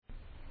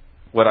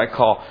what I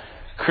call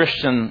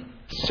Christian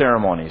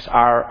ceremonies,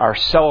 our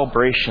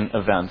celebration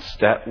events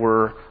that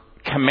were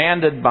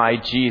commanded by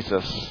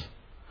Jesus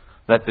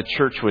that the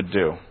church would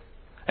do.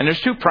 And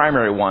there's two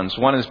primary ones.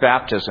 One is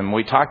baptism.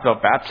 We talked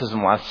about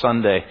baptism last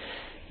Sunday,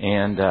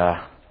 and it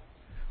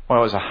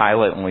was a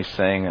highlight when we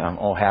sang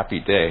 "Oh Happy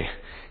Day"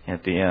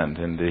 at the end,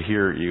 and to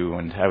hear you.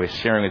 And I was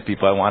sharing with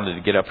people I wanted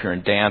to get up here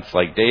and dance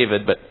like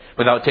David, but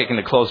without taking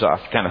the clothes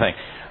off, kind of thing.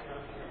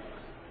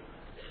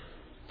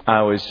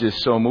 I was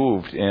just so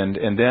moved.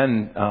 And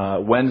then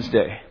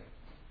Wednesday,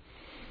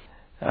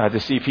 to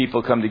see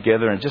people come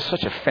together in just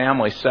such a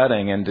family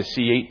setting, and to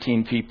see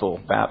 18 people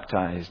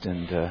baptized,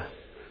 and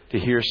to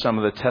hear some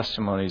of the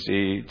testimonies,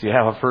 to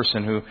have a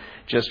person who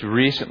just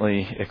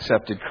recently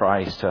accepted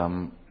Christ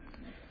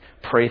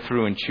pray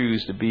through and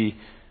choose to be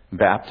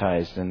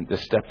baptized, and to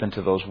step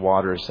into those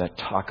waters that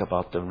talk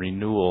about the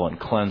renewal and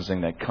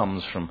cleansing that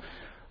comes from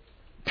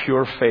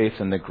pure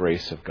faith in the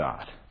grace of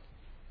God.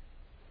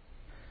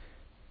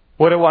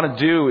 What I want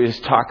to do is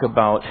talk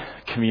about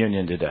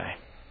communion today.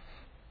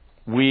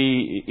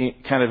 We,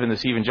 kind of in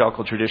this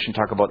evangelical tradition,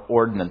 talk about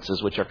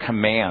ordinances, which are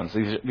commands.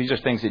 These are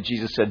things that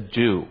Jesus said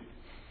do.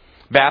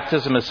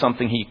 Baptism is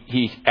something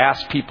he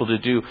asked people to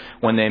do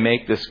when they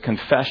make this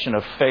confession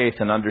of faith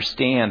and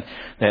understand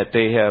that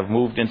they have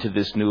moved into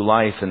this new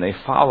life, and they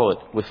follow it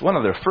with one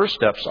of their first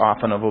steps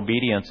often of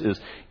obedience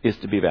is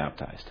to be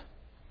baptized.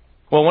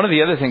 Well, one of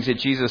the other things that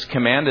Jesus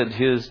commanded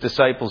his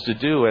disciples to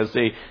do as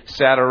they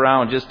sat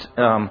around just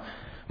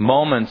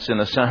moments, in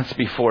a sense,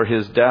 before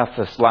his death,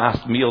 this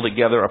last meal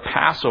together, a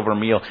Passover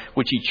meal,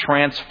 which he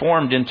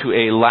transformed into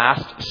a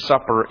Last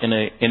Supper in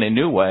a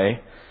new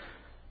way.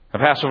 A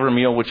Passover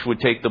meal which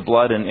would take the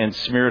blood and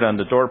smear it on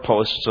the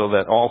doorpost, so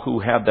that all who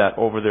had that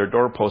over their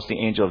doorpost, the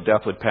angel of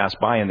death would pass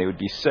by and they would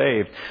be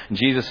saved. And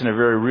Jesus, in a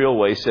very real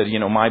way, said,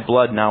 my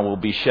blood now will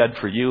be shed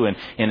for you. And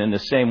in the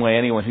same way,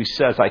 anyone who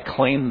says, I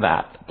claim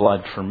that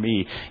blood for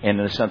me, and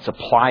in a sense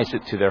applies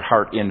it to their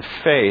heart in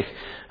faith,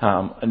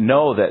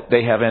 know that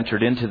they have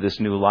entered into this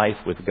new life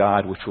with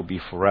God, which will be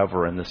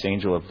forever. And this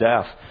angel of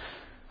death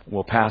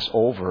will pass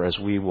over as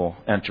we will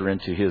enter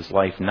into his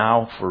life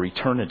now for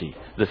eternity.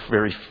 The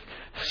very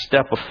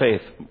step of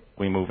faith,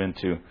 we move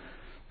into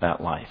that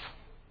life.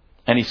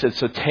 And he said,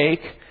 so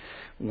take,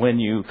 when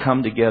you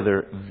come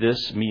together,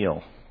 this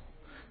meal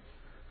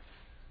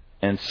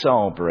and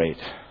celebrate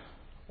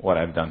what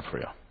I've done for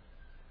you.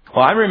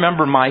 Well, I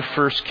remember my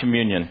first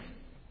communion.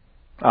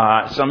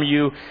 Some of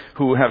you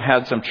who have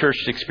had some church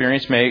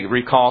experience may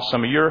recall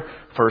some of your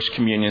first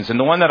communions. And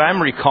the one that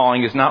I'm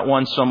recalling is not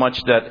one so much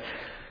that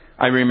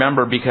I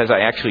remember because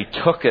I actually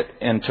took it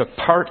and took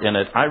part in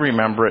it. I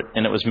remember it,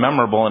 and it was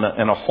memorable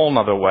in a whole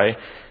other way.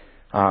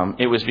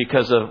 It was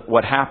because of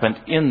what happened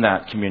in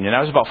that communion.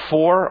 I was about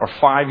 4 or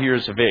 5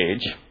 years of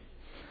age.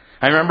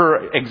 I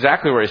remember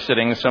exactly where I was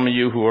sitting. Some of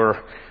you who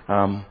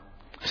are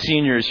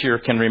seniors here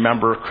can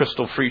remember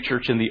Crystal Free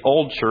Church in the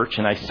old church.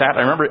 And I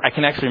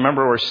can actually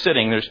remember where I was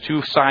sitting. There's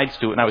 2 sides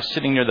to it, and I was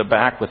sitting near the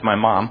back with my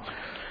mom.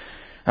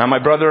 My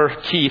brother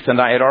Keith and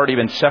I had already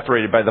been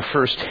separated by the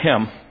first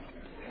hymn,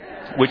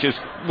 which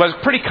was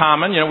pretty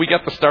common. We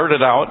got to start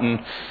it out, and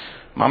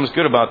Mom was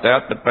good about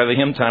that, but by the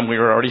hymn time we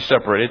were already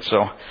separated.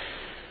 So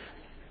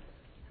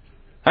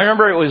I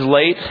remember it was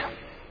late.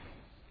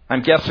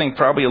 I'm guessing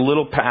probably a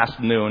little past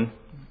noon,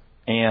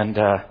 and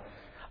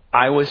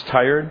I was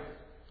tired.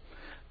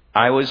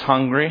 I was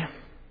hungry.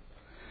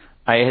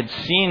 I had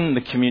seen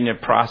the communion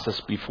process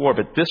before,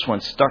 but this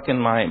one stuck in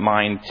my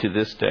mind to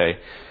this day,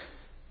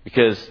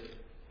 because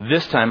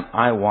this time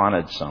I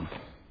wanted some.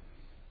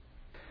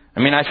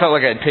 I felt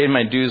like I had paid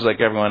my dues like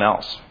everyone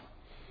else.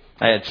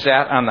 I had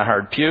sat on the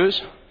hard pews.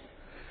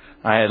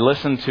 I had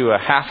listened to a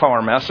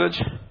half-hour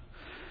message.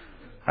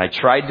 I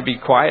tried to be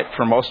quiet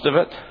for most of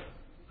it.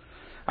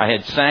 I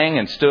had sang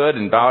and stood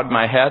and bowed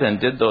my head and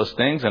did those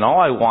things, and all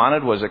I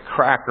wanted was a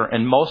cracker,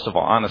 and most of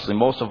all,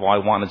 I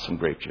wanted some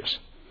grape juice.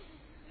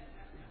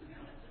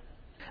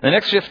 The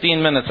next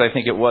 15 minutes, I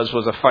think it was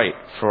a fight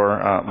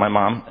for my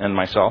mom and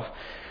myself.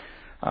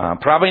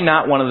 Probably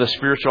not one of the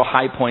spiritual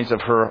high points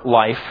of her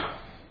life.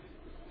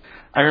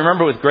 I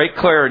remember with great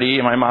clarity,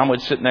 my mom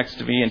would sit next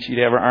to me and she'd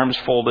have her arms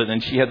folded,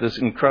 and she had this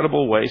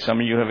incredible way, some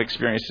of you have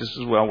experienced this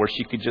as well, where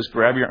she could just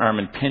grab your arm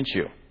and pinch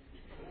you.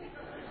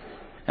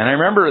 And I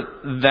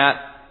remember that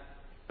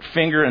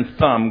finger and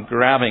thumb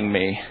grabbing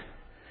me,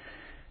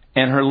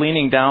 and her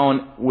leaning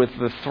down with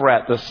the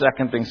threat, the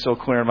second thing so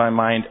clear in my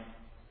mind,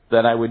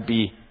 that I would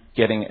be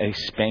getting a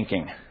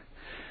spanking.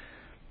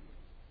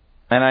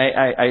 And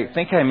I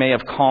think I may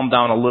have calmed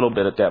down a little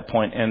bit at that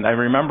point, and I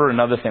remember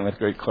another thing with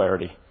great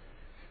clarity.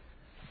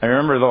 I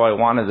remember, though I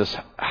wanted this,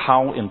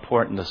 how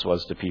important this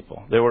was to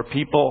people. There were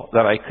people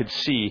that I could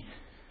see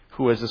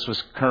who, as this was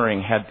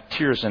occurring, had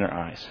tears in their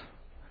eyes.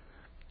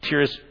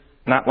 Tears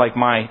not like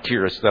my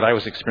tears that I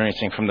was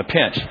experiencing from the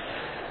pinch,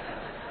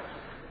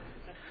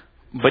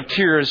 but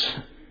tears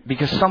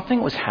because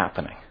something was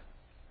happening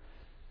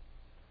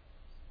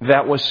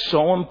that was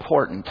so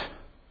important.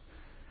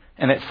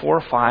 And at 4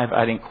 or 5,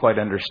 I didn't quite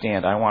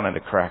understand. I wanted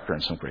a cracker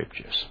and some grape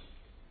juice.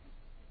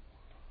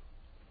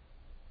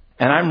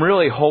 And I'm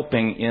really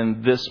hoping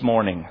in this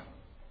morning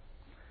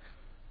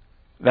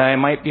that I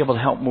might be able to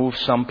help move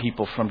some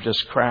people from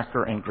just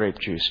cracker and grape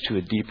juice to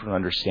a deeper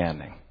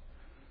understanding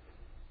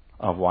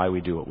of why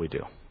we do what we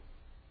do.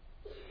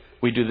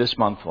 We do this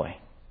monthly.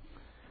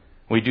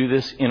 We do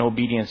this in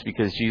obedience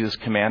because Jesus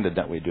commanded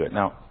that we do it.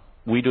 Now,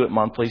 we do it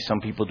monthly.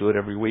 Some people do it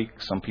every week.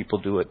 Some people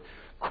do it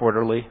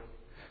quarterly.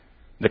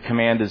 The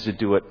command is to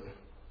do it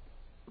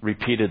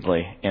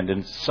repeatedly and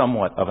in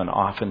somewhat of an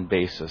often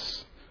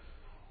basis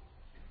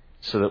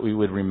so that we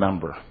would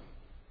remember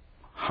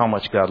how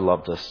much God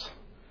loved us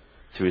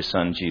through His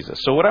Son, Jesus.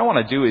 So what I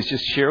want to do is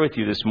just share with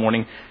you this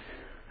morning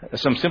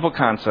some simple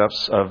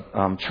concepts of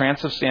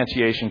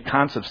transubstantiation,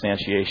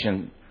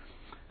 consubstantiation,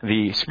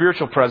 the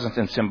spiritual presence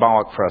and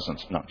symbolic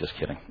presence. No, just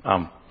kidding.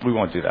 We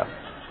won't do that.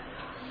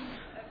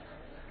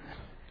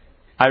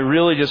 I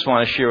really just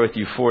want to share with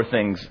you 4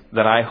 things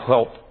that I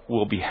hope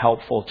will be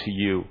helpful to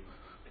you.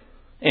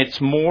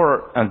 It's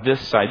more on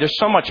this side. There's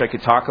so much I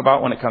could talk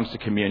about when it comes to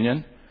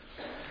communion.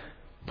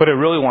 What I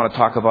really want to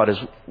talk about is,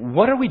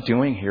 what are we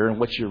doing here and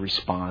what's your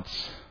response?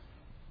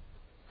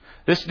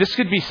 This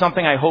could be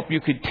something I hope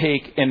you could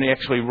take and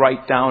actually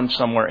write down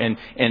somewhere.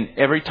 And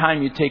every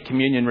time you take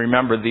communion,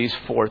 remember these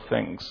 4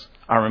 things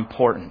are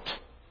important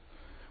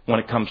when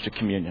it comes to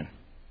communion.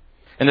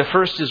 And the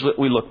first is that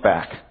we look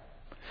back.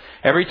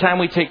 Every time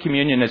we take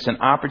communion, it's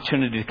an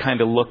opportunity to kind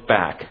of look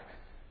back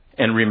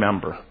and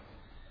remember.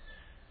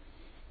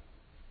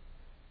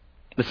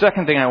 The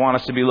second thing I want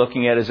us to be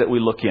looking at is that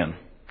we look in.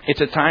 It's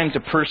a time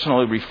to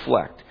personally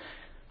reflect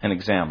and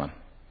examine.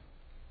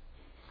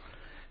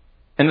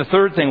 And the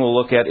third thing we'll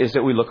look at is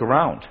that we look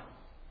around.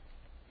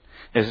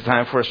 It's a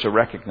time for us to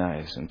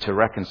recognize and to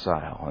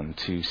reconcile and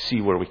to see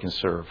where we can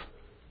serve.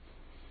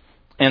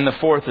 And the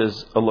fourth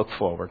is a look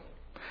forward.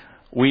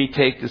 We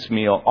take this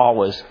meal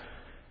always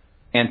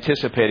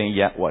anticipating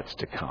yet what's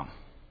to come.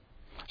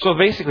 So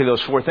basically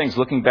those 4 things: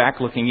 looking back,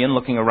 looking in,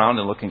 looking around,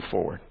 and looking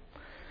forward.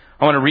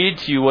 I want to read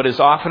to you what is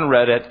often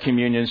read at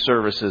communion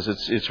services.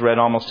 It's read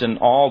almost in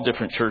all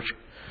different church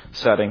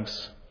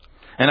settings.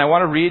 And I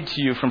want to read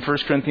to you from 1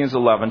 Corinthians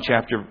 11,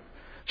 chapter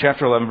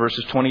 11,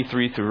 verses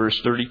 23 through verse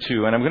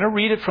 32. And I'm going to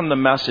read it from the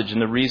Message.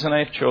 And the reason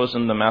I've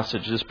chosen the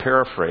Message is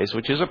paraphrase,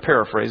 which is a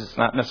paraphrase. It's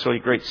not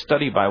necessarily a great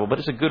study Bible, but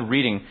it's a good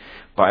reading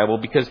Bible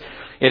because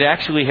it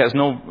actually has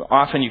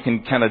often you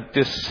can kind of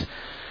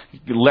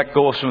let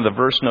go of some of the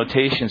verse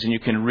notations and you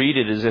can read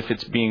it as if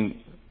it's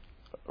being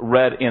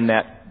read in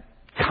that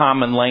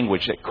common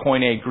language, that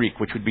Koine Greek,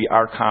 which would be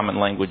our common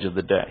language of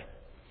the day.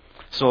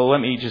 So let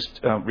me just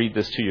read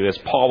this to you. As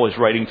Paul was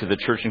writing to the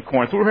church in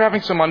Corinth, we were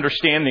having some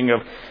understanding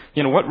of,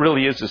 what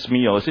really is this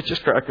meal? Is it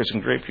just crackers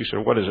and grape juice,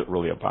 or what is it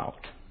really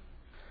about?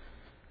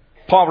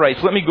 Paul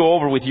writes, "Let me go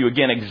over with you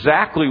again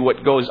exactly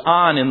what goes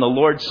on in the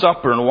Lord's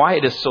Supper and why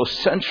it is so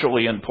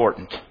centrally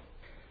important.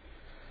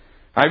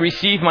 I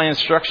received my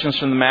instructions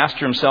from the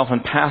Master himself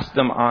and passed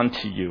them on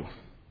to you.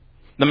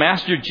 The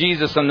Master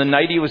Jesus, on the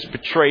night he was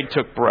betrayed,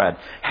 took bread.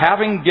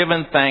 Having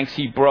given thanks,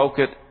 he broke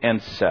it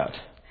and said,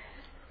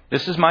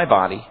 'This is my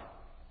body,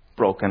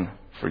 broken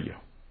for you.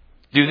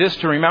 Do this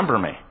to remember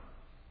me.'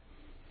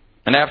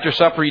 And after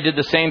supper, he did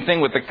the same thing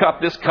with the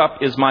cup. 'This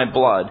cup is my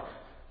blood,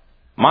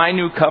 my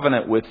new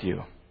covenant with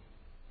you.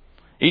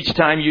 Each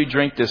time you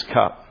drink this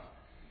cup,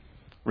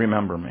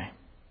 remember me.'"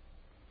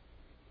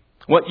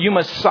 What you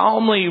must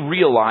solemnly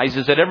realize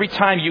is that every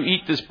time you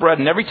eat this bread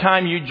and every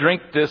time you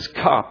drink this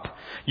cup,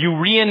 you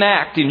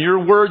reenact in your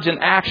words and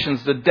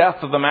actions the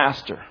death of the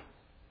Master.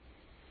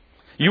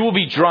 You will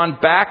be drawn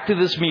back to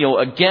this meal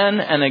again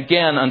and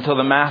again until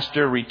the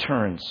Master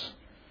returns.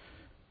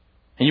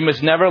 And you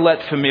must never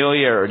let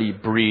familiarity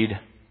breed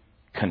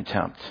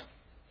contempt.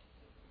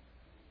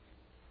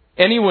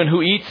 Anyone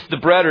who eats the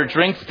bread or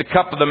drinks the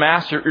cup of the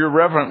Master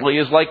irreverently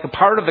is like a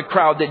part of the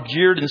crowd that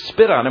jeered and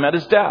spit on him at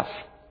his death.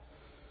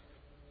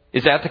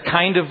 Is that the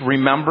kind of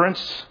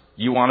remembrance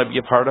you want to be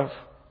a part of?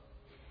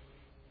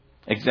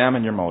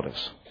 Examine your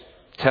motives.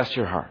 Test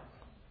your heart.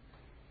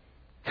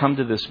 Come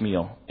to this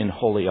meal in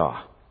holy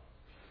awe.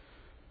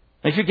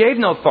 If you gave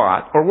no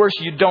thought, or worse,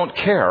 you don't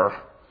care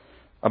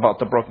about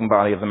the broken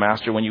body of the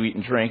Master when you eat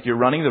and drink, you're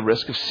running the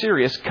risk of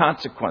serious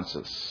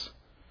consequences.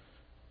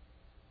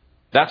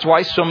 That's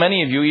why so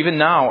many of you, even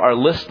now, are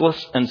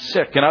listless and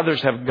sick, and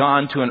others have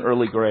gone to an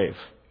early grave.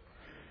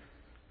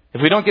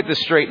 If we don't get this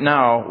straight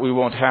now, we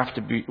won't have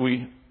to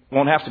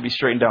be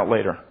straightened out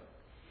later.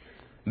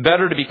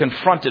 Better to be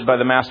confronted by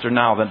the Master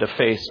now than to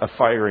face a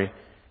fiery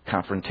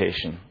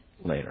confrontation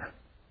later.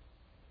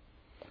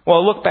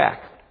 Well, look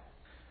back.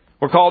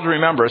 We're called to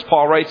remember, as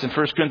Paul writes in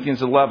 1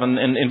 Corinthians 11,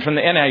 and from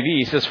the NIV,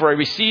 he says, "For I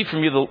received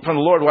from the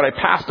Lord what I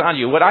passed on to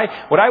you." What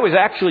I was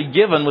actually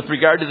given with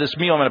regard to this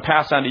meal, I'm going to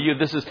pass on to you.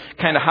 This is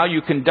kind of how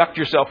you conduct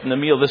yourself in the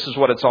meal. This is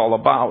what it's all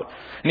about.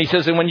 And he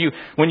says, "And when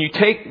you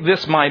take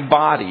this, my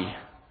body,"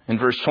 in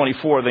verse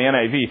 24 of the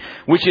NIV,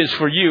 "which is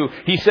for you,"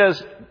 he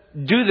says,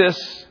 "do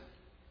this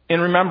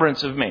in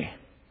remembrance of me."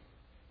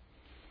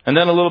 And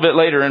then a little bit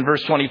later in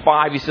verse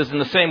 25, he says, in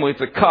the same way with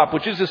the cup,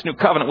 which is this new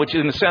covenant, which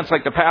is in a sense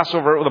like the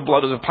Passover, the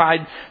blood is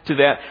applied to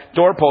that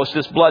doorpost.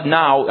 This blood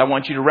now, I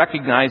want you to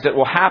recognize that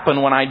will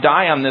happen when I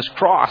die on this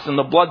cross, and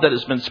the blood that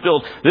has been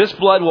spilled. This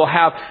blood will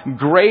have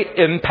great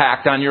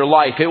impact on your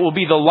life. It will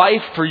be the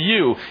life for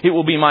you. It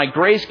will be my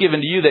grace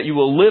given to you that you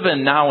will live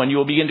in now, and you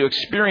will begin to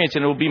experience,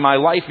 and it will be my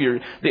life,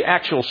 the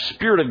actual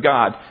Spirit of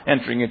God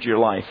entering into your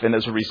life. And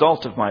as a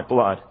result of my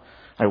blood,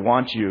 I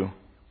want you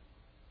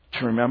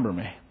to remember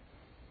me.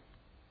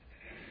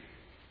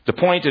 The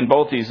point in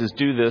both these is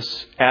do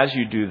this. As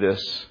you do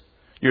this,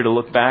 you're to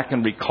look back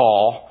and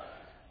recall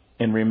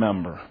and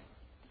remember.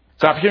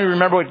 It's an opportunity to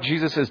remember what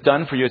Jesus has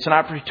done for you. It's an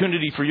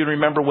opportunity for you to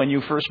remember when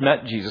you first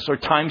met Jesus or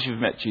times you've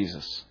met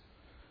Jesus.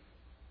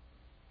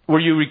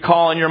 Where you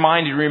recall in your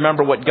mind, you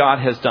remember what God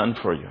has done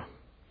for you.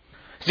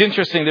 It's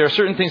interesting, there are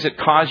certain things that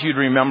cause you to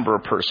remember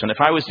a person.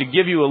 If I was to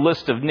give you a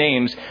list of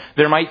names,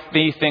 there might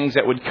be things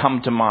that would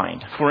come to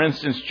mind. For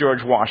instance,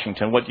 George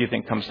Washington. What do you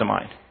think comes to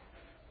mind?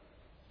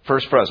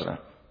 First president.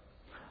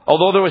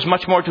 Although there was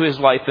much more to his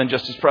life than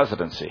just his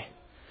presidency.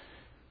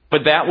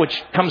 But that which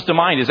comes to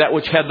mind is that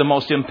which had the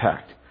most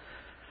impact.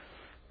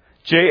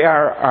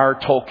 J.R.R.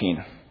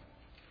 Tolkien,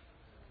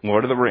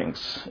 Lord of the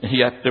Rings.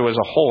 Yet there was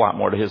a whole lot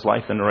more to his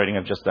life than the writing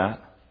of just that.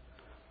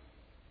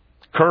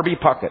 Kirby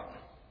Puckett.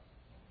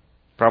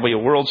 Probably a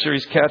World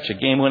Series catch, a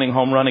game-winning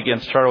home run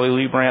against Charlie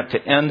Leibrandt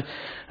to end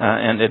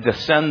and to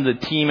send the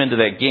team into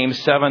that Game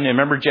 7.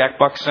 Remember Jack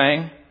Buck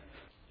saying,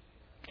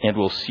 "And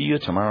we'll see you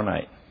tomorrow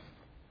night."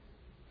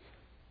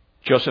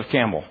 Joseph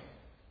Campbell.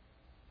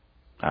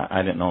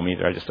 I didn't know him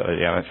either. I just thought,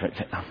 yeah, that's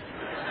right.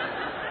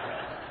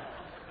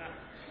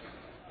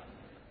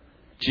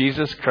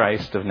 Jesus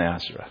Christ of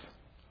Nazareth.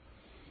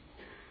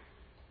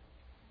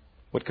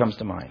 What comes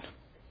to mind?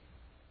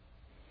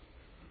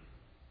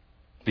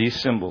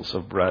 These symbols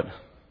of bread.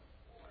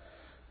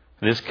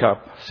 This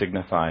cup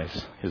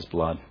signifies his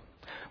blood.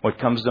 What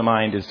comes to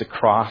mind is the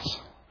cross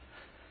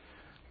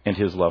and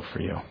his love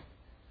for you.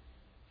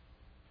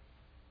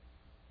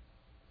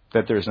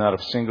 That there's not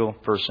a single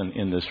person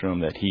in this room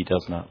that he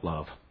does not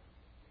love.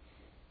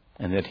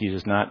 And that he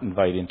does not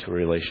invite into a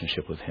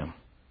relationship with him.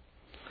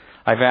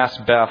 I've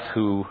asked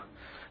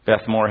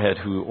Beth Moorhead,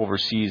 who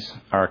oversees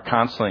our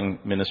counseling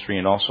ministry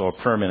and also a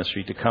prayer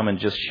ministry, to come and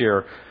just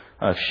share,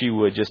 if she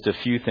would, just a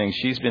few things.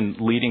 She's been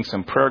leading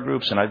some prayer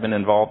groups, and I've been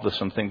involved with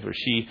some things where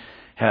she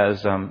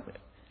has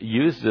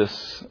used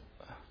this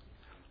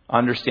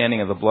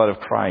understanding of the blood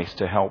of Christ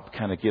to help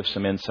kind of give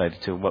some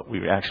insight to what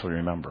we actually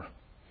remember.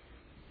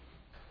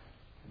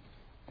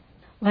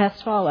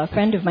 Last fall, a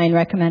friend of mine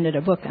recommended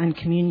a book on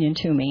communion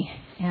to me,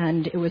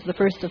 and it was the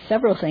first of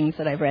several things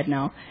that I've read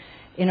now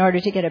in order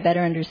to get a better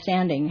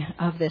understanding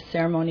of this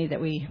ceremony that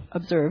we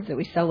observe, that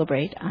we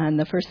celebrate on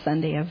the first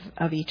Sunday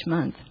of each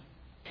month.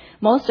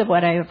 Most of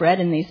what I have read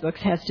in these books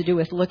has to do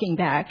with looking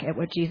back at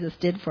what Jesus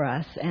did for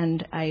us,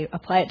 and I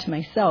apply it to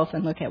myself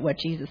and look at what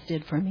Jesus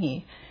did for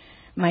me.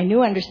 My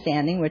new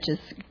understanding, which is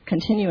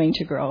continuing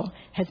to grow,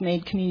 has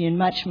made communion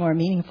much more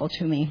meaningful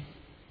to me.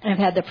 I've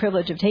had the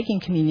privilege of taking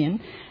communion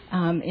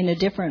in a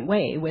different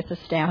way with the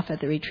staff at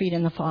the retreat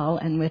in the fall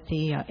and with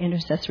the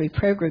intercessory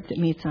prayer group that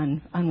meets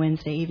on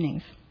Wednesday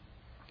evenings.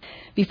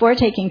 Before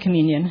taking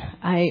communion,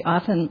 I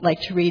often like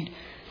to read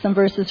some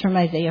verses from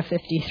Isaiah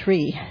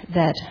 53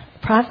 that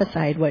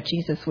prophesied what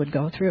Jesus would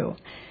go through.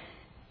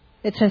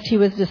 It says, "He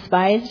was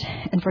despised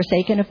and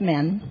forsaken of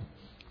men,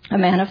 a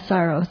man of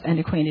sorrows and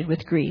acquainted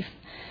with grief.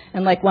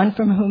 And like one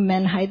from whom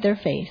men hide their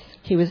face,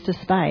 he was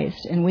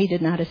despised, and we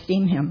did not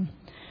esteem him.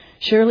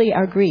 Surely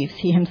our griefs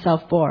he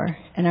himself bore,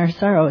 and our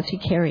sorrows he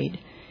carried.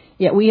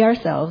 Yet we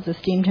ourselves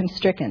esteemed him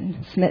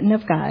stricken, smitten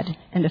of God,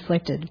 and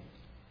afflicted.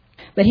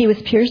 But he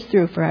was pierced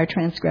through for our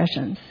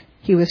transgressions.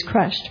 He was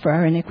crushed for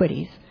our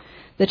iniquities.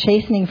 The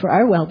chastening for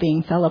our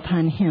well-being fell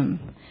upon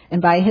him,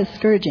 and by his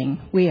scourging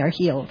we are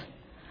healed.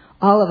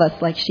 All of us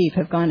like sheep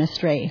have gone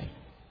astray.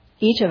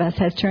 Each of us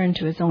has turned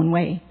to his own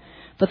way,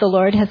 but the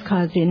Lord has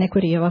caused the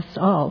iniquity of us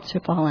all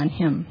to fall on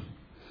him.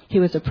 He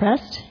was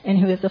oppressed and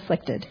he was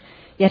afflicted,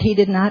 yet he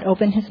did not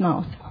open his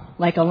mouth.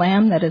 Like a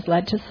lamb that is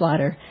led to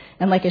slaughter,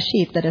 and like a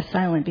sheep that is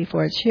silent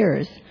before its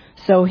shearers,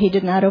 so he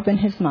did not open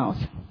his mouth.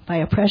 By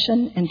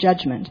oppression and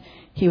judgment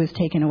he was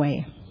taken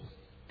away."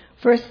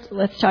 First,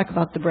 let's talk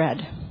about the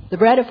bread. The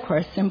bread, of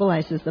course,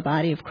 symbolizes the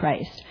body of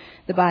Christ,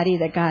 the body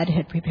that God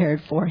had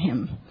prepared for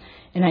him.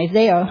 In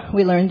Isaiah,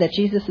 we learned that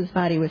Jesus'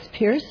 body was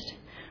pierced,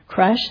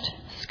 crushed,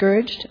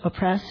 scourged,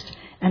 oppressed,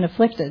 and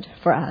afflicted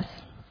for us.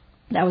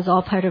 That was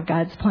all part of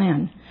God's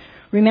plan.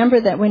 Remember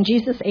that when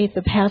Jesus ate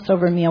the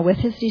Passover meal with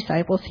his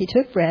disciples, he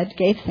took bread,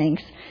 gave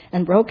thanks,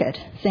 and broke it,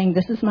 saying,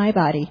 "This is my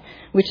body,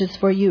 which is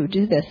for you.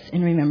 Do this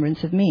in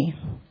remembrance of me."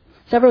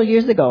 Several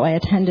years ago, I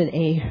attended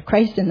a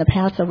Christ in the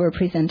Passover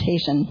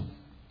presentation,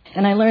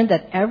 and I learned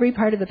that every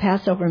part of the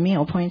Passover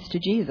meal points to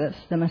Jesus,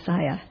 the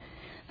Messiah.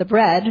 The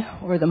bread,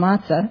 or the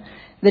matzah,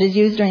 that is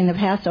used during the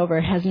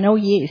Passover has no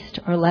yeast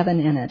or leaven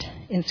in it.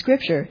 In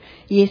Scripture,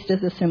 yeast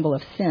is a symbol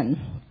of sin.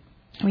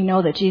 We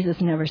know that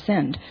Jesus never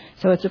sinned,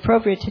 so it's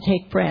appropriate to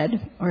take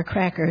bread or a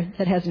cracker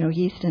that has no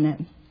yeast in it.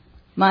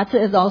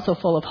 Matzah is also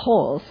full of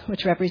holes,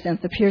 which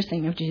represent the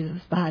piercing of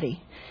Jesus'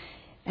 body.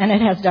 And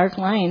it has dark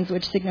lines,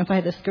 which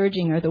signify the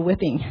scourging or the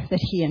whipping that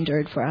he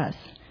endured for us.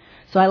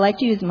 So I like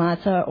to use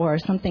matzah or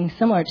something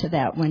similar to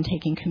that when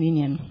taking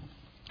communion.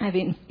 I've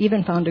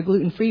even found a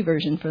gluten-free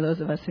version for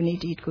those of us who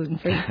need to eat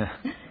gluten-free.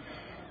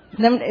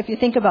 Then if you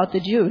think about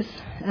the juice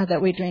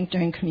that we drink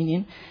during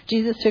communion,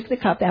 Jesus took the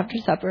cup after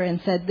supper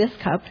and said, "This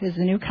cup is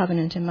the new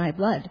covenant in my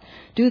blood.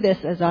 Do this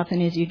as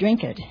often as you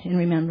drink it in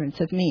remembrance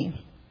of me."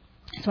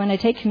 So when I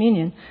take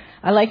communion,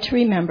 I like to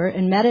remember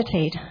and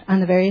meditate on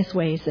the various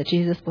ways that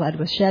Jesus' blood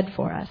was shed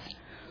for us.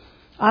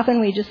 Often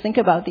we just think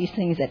about these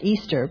things at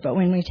Easter, but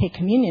when we take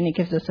communion, it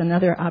gives us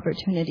another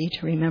opportunity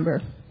to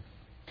remember.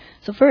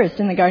 So first,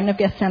 in the Garden of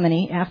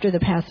Gethsemane, after the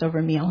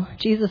Passover meal,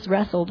 Jesus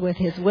wrestled with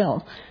his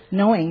will,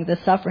 knowing the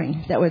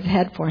suffering that was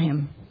ahead for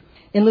him.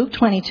 In Luke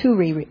 22,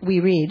 we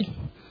read,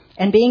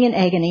 "And being in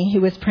agony, he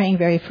was praying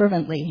very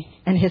fervently,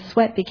 and his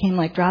sweat became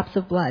like drops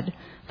of blood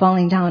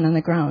falling down on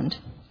the ground."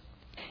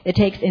 It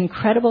takes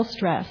incredible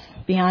stress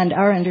beyond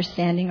our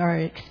understanding or our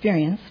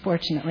experience,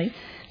 fortunately,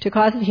 to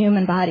cause the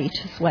human body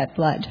to sweat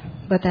blood.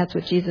 But that's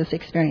what Jesus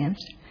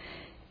experienced.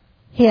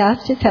 He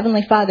asked his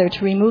heavenly Father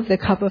to remove the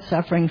cup of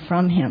suffering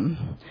from him,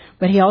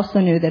 but he also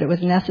knew that it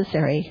was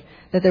necessary,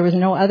 that there was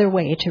no other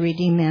way to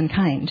redeem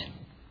mankind.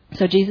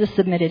 So Jesus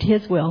submitted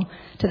his will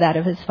to that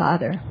of his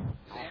Father.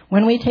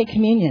 When we take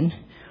communion,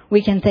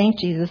 we can thank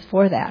Jesus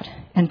for that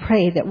and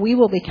pray that we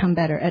will become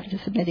better at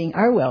submitting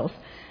our wills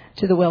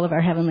to the will of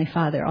our Heavenly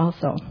Father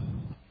also.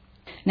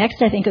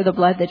 Next, I think of the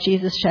blood that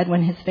Jesus shed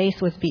when his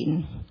face was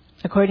beaten.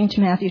 According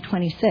to Matthew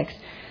 26,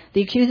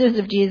 the accusers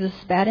of Jesus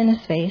spat in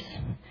his face,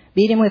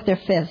 beat him with their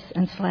fists,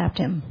 and slapped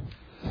him.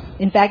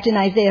 In fact, in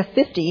Isaiah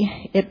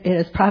 50, it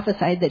is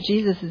prophesied that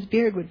Jesus'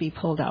 beard would be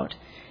pulled out.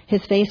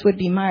 His face would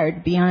be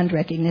marred beyond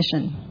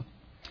recognition.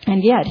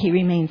 And yet, he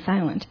remained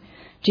silent.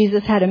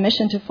 Jesus had a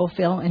mission to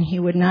fulfill, and he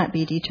would not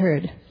be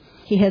deterred.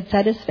 He had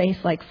set his face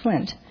like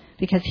flint,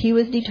 because he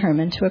was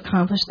determined to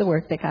accomplish the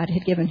work that God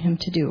had given him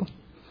to do.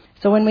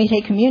 So when we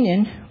take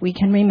communion, we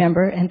can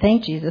remember and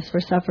thank Jesus for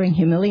suffering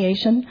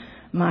humiliation,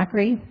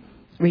 mockery,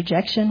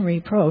 rejection,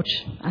 reproach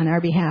on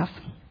our behalf.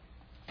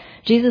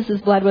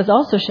 Jesus' blood was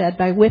also shed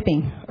by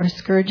whipping or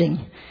scourging.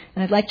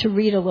 And I'd like to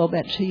read a little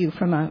bit to you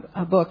from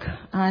a book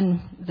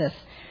on this.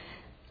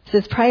 It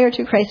says, prior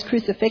to Christ's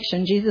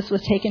crucifixion, Jesus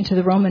was taken to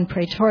the Roman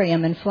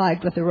praetorium and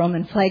flogged with a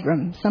Roman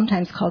flagrum,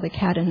 sometimes called a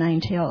cat o'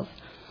 nine tails.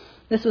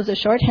 This was a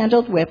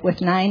short-handled whip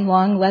with 9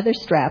 long leather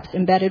straps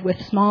embedded with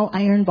small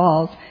iron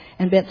balls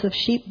and bits of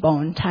sheep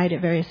bone tied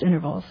at various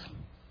intervals.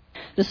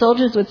 The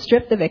soldiers would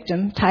strip the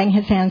victim, tying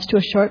his hands to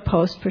a short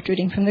post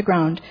protruding from the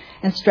ground,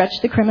 and stretch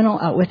the criminal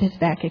out with his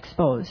back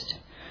exposed.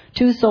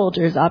 2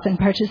 soldiers often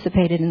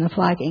participated in the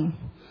flogging.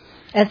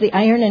 As the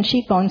iron and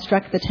sheep bone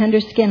struck the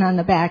tender skin on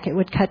the back, it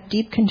would cut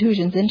deep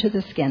contusions into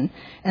the skin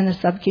and the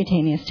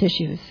subcutaneous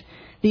tissues.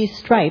 These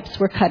stripes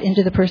were cut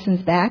into the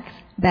person's back,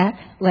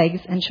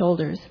 legs, and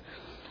shoulders.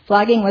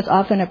 Flogging was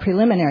often a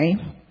preliminary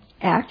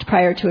act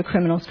prior to a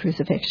criminal's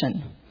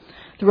crucifixion.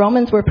 The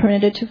Romans were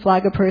permitted to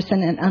flog a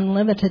person an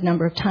unlimited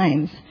number of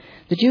times.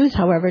 The Jews,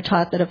 however,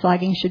 taught that a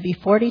flogging should be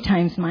 40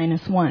 times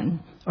minus 1,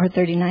 or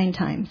 39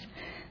 times.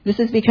 This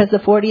is because the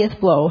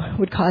 40th blow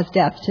would cause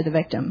death to the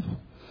victim.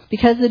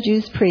 Because the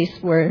Jews' priests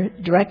were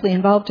directly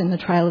involved in the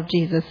trial of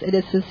Jesus, it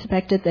is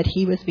suspected that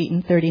he was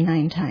beaten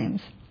 39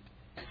 times.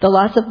 The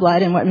loss of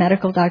blood and what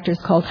medical doctors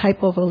called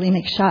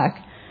hypovolemic shock,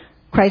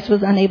 Christ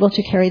was unable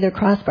to carry the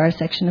crossbar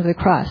section of the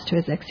cross to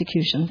his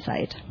execution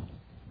site.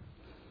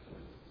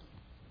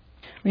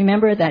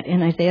 Remember that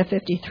in Isaiah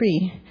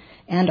 53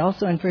 and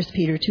also in 1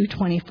 Peter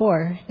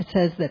 2:24, it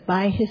says that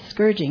by his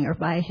scourging or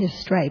by his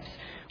stripes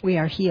we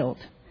are healed.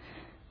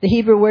 The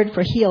Hebrew word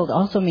for healed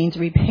also means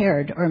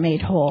repaired or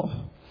made whole.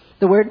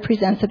 The word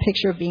presents a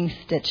picture of being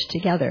stitched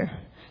together.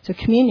 So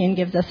communion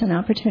gives us an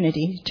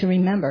opportunity to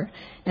remember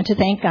and to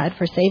thank God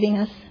for saving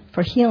us,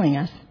 for healing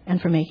us,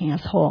 and for making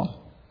us whole.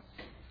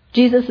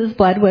 Jesus'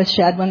 blood was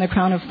shed when the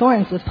crown of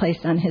thorns was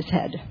placed on his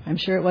head. I'm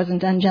sure it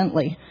wasn't done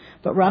gently,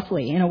 but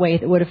roughly in a way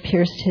that would have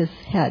pierced his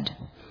head.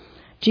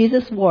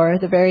 Jesus wore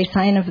the very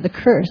sign of the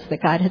curse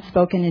that God had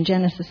spoken in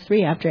Genesis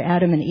 3 after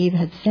Adam and Eve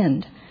had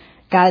sinned.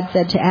 God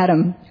said to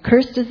Adam,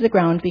 "Cursed is the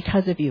ground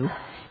because of you.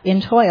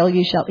 In toil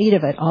you shall eat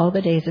of it all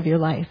the days of your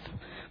life.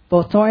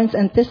 Both thorns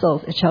and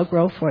thistles it shall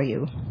grow for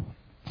you."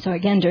 So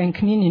again, during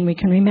communion, we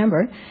can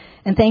remember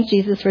and thank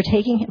Jesus for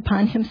taking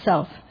upon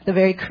himself the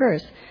very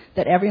curse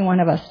that every one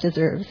of us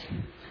deserves.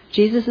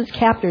 Jesus'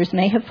 captors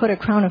may have put a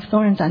crown of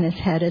thorns on his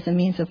head as a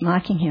means of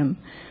mocking him,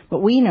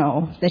 but we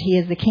know that he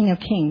is the King of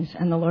Kings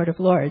and the Lord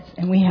of Lords,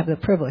 and we have the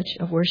privilege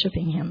of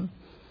worshiping him.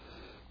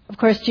 Of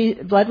course,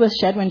 blood was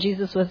shed when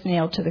Jesus was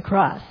nailed to the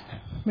cross.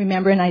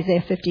 Remember in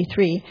Isaiah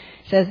 53,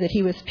 it says that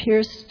he was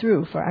pierced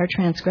through for our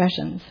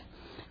transgressions.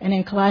 And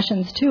in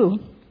Colossians 2,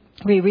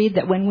 we read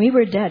that when we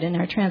were dead in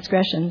our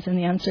transgressions and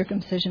the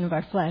uncircumcision of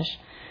our flesh,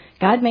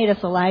 God made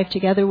us alive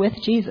together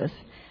with Jesus,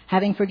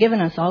 having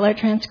forgiven us all our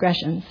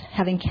transgressions,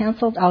 having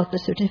canceled out the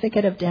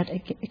certificate of debt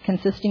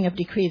consisting of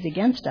decrees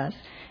against us,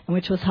 and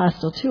which was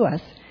hostile to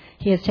us,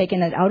 He has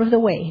taken it out of the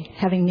way,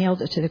 having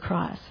nailed it to the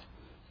cross.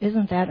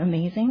 Isn't that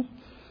amazing?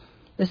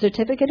 The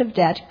certificate of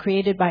debt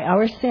created by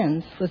our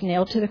sins was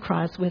nailed to the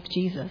cross with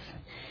Jesus.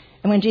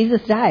 And when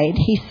Jesus died,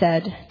 he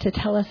said,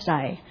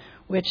 "Tetelestai,"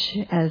 which,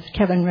 as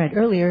Kevin read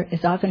earlier,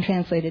 is often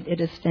translated,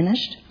 "it is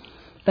finished,"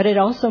 but it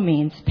also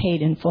means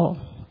paid in full.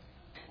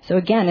 So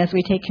again, as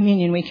we take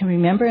communion, we can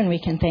remember and we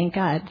can thank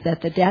God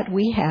that the debt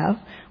we have,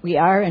 we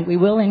are, and we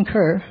will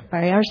incur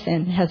by our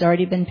sin has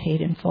already been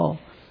paid in full.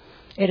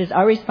 It is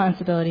our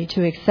responsibility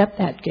to accept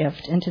that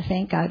gift and to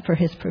thank God for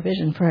his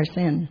provision for our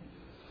sin.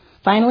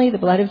 Finally, the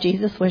blood of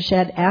Jesus was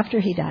shed after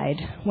he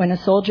died, when a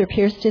soldier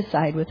pierced his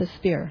side with a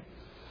spear.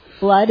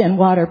 Blood and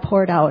water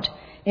poured out,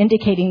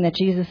 indicating that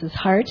Jesus'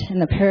 heart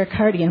and the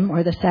pericardium,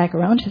 or the sac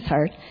around his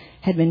heart,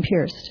 had been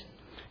pierced.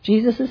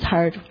 Jesus'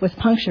 heart was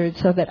punctured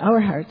so that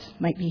our hearts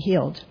might be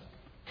healed,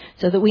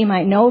 so that we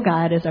might know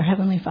God as our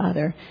Heavenly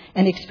Father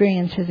and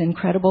experience his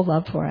incredible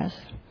love for us.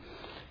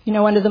 You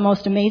know, one of the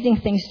most amazing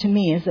things to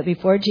me is that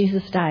before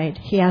Jesus died,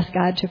 he asked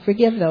God to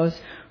forgive those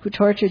who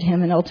tortured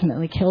him and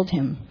ultimately killed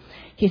him.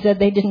 He said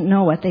they didn't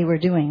know what they were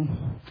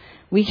doing.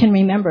 We can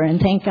remember and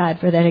thank God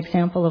for that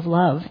example of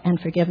love and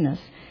forgiveness,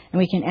 and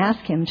we can ask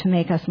him to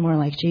make us more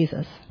like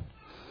Jesus.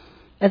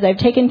 As I've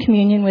taken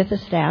communion with the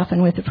staff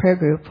and with the prayer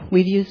group,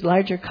 we've used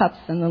larger cups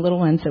than the little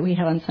ones that we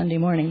have on Sunday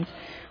mornings.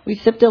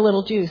 We've sipped a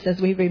little juice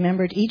as we've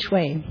remembered each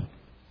way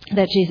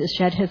that Jesus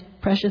shed his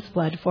precious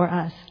blood for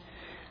us.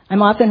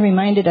 I'm often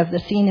reminded of the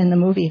scene in the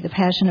movie, The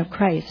Passion of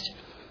Christ,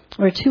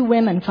 where two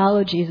women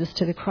followed Jesus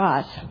to the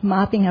cross,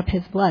 mopping up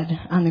his blood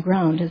on the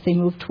ground as they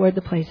moved toward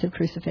the place of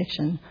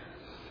crucifixion.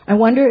 I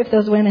wonder if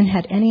those women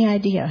had any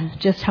idea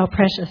just how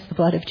precious the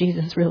blood of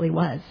Jesus really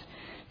was.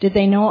 Did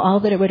they know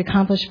all that it would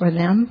accomplish for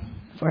them,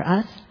 for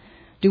us?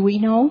 Do we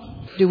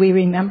know? Do we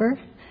remember?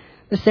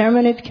 The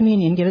ceremony of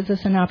communion gives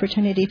us an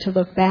opportunity to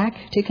look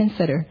back, to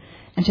consider,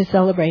 and to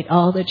celebrate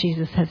all that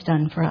Jesus has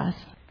done for us.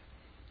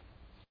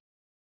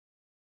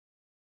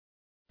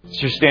 As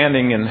you're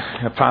standing in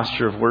a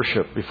posture of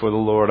worship before the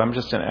Lord, I'm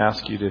just going to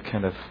ask you to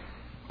kind of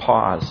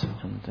pause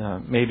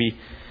and maybe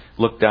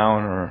look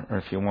down, or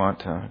if you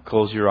want,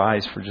 close your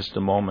eyes for just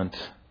a moment.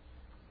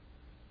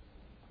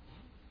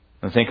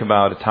 And think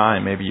about a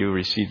time maybe you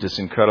received this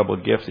incredible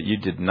gift that you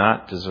did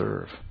not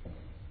deserve.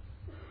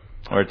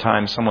 Or a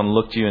time someone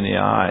looked you in the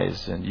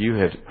eyes and you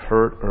had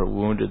hurt or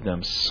wounded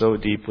them so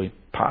deeply,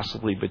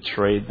 possibly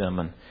betrayed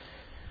them,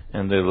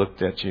 and they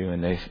looked at you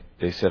and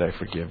they said, "I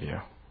forgive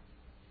you.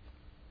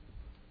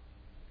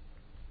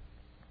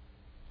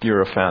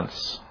 Your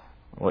offense,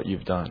 what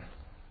you've done.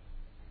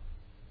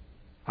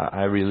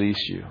 I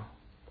release you."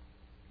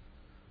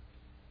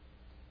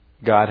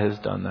 God has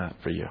done that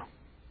for you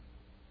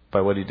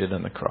by what he did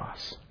on the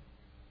cross.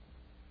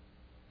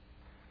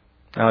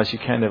 Now, as you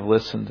kind of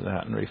listen to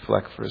that and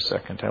reflect for a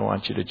second, I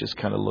want you to just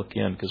kind of look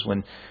in, because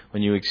when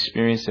you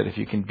experience that, if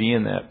you can be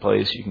in that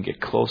place, you can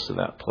get close to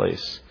that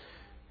place.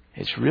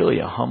 It's really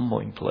a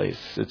humbling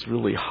place. It's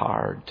really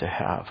hard to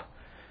have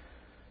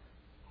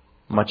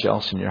much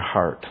else in your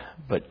heart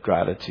but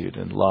gratitude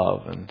and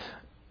love. And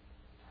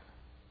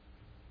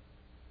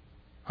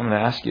I'm going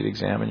to ask you to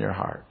examine your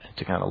heart,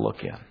 to kind of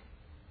look in.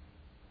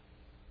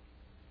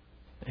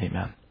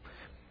 Amen.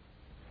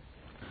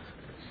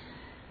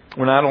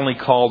 We're not only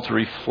called to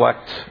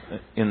reflect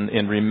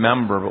and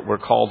remember, but we're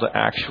called to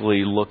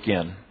actually look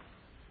in.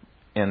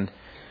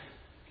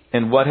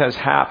 And what has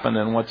happened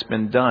and what's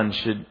been done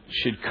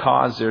should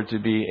cause there to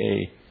be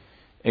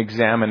a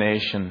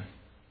examination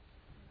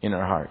in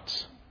our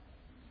hearts.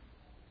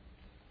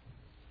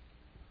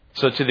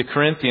 So to the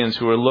Corinthians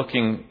who are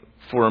looking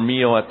for a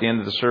meal at the end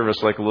of the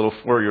service like a little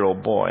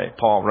 4-year-old boy,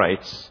 Paul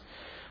writes,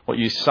 what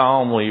you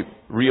solemnly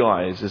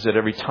realize is that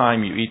every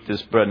time you eat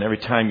this bread and every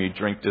time you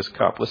drink this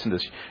cup, listen to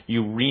this,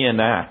 you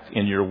reenact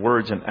in your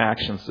words and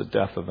actions the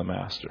death of the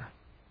Master.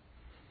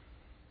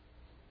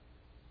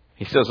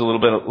 He says a little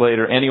bit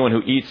later, anyone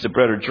who eats the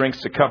bread or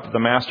drinks the cup of the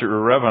Master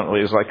irreverently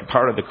is like a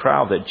part of the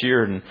crowd that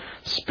jeered and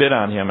spit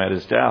on him at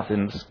his death.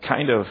 And this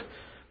kind of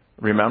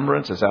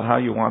remembrance, is that how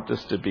you want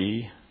this to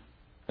be?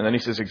 And then he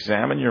says,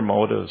 examine your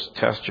motives,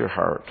 test your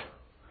heart.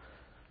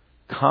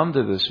 Come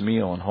to this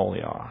meal in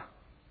holy awe.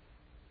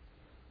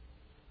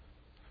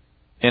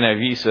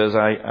 NIV says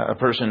a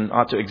person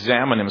ought to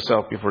examine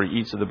himself before he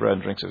eats of the bread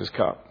and drinks of his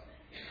cup.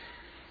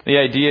 The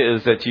idea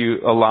is that you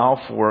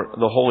allow for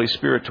the Holy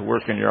Spirit to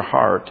work in your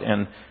heart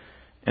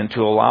and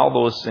to allow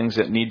those things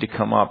that need to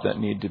come up, that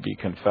need to be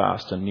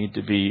confessed and need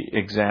to be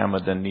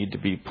examined and need to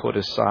be put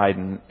aside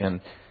and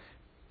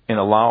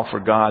allow for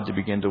God to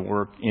begin to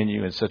work in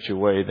you in such a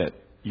way that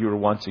you are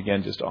once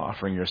again just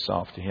offering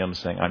yourself to him,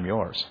 saying, I'm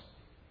yours.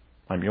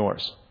 I'm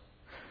yours.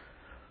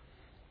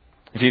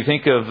 If you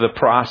think of the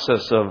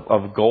process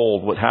of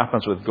gold, what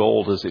happens with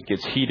gold is it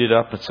gets heated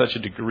up at such a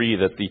degree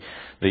that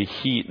the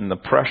heat and the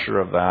pressure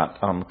of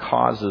that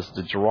causes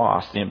the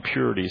dross, the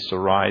impurities to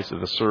rise to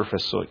the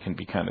surface so it can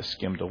be kind of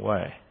skimmed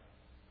away.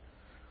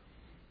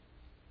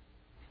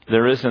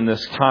 there is in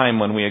this time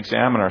when we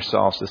examine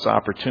ourselves this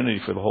opportunity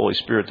for the Holy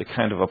Spirit to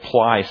kind of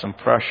apply some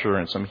pressure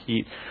and some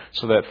heat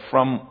so that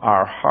from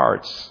our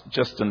hearts,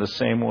 just in the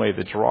same way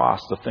the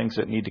dross, the things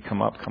that need to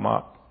come up, come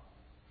up.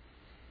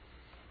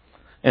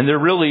 And there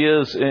really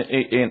is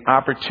an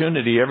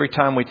opportunity every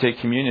time we take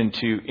communion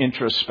to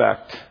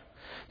introspect.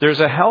 There's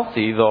a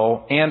healthy,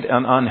 though, and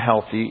an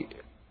unhealthy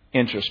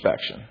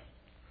introspection.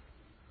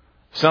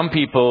 Some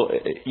people,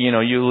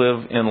 you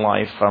live in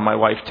life. My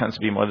wife tends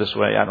to be more this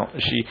way.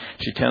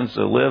 She tends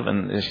to live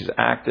and she's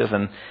active,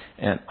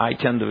 and I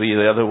tend to be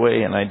the other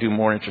way, and I do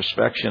more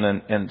introspection.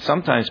 And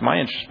sometimes my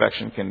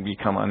introspection can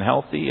become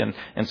unhealthy,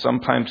 and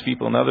sometimes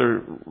people in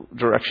other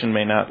direction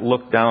may not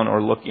look down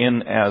or look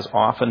in as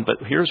often. But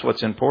here's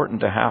what's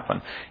important to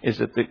happen, is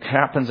that it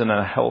happens in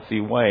a healthy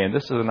way. And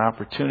this is an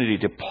opportunity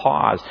to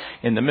pause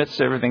in the midst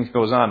of everything that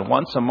goes on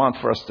once a month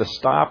for us to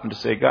stop and to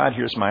say, God,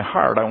 here's my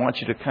heart. I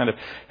want you to kind of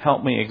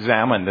help me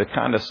examine, to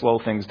kind of slow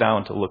things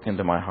down, to look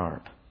into my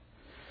heart.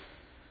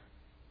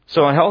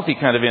 So a healthy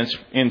kind of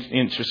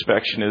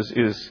introspection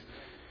is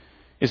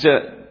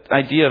that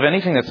idea of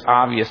anything that's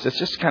obvious, that's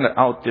just kind of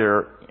out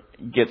there,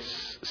 gets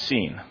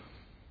seen.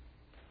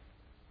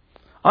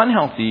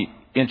 Unhealthy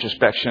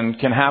introspection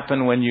can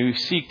happen when you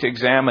seek to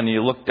examine,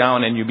 you look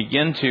down, and you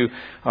begin to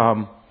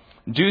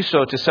do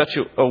so to such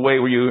a way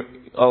where you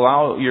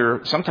allow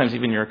sometimes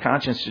even your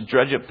conscience to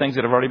dredge up things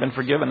that have already been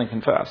forgiven and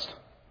confessed.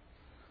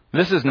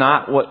 This is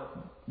not what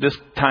this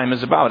time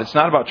is about. It's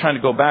not about trying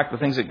to go back to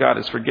things that God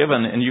has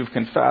forgiven and you've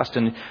confessed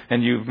and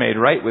you've made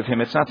right with Him.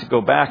 It's not to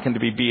go back and to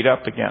be beat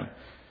up again.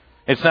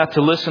 It's not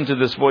to listen to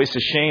this voice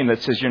of shame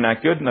that says you're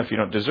not good enough, you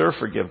don't deserve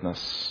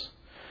forgiveness.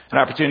 An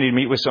opportunity to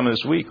meet with someone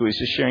this week who was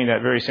just sharing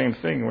that very same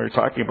thing. We were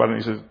talking about it,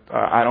 and he says,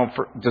 I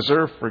don't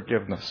deserve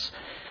forgiveness.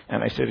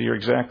 And I said, you're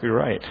exactly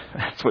right.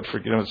 That's what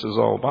forgiveness is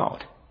all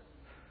about.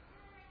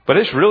 But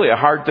it's really a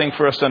hard thing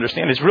for us to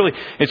understand.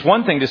 It's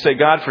one thing to say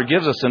God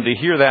forgives us and to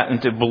hear that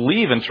and to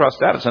believe and trust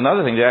that. It's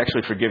another thing to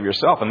actually forgive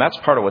yourself. And that's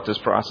part of what this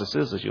process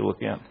is as you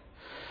look in.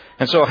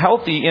 And so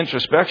healthy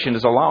introspection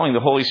is allowing the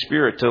Holy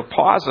Spirit to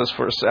pause us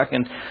for a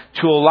second,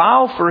 to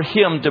allow for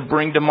Him to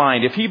bring to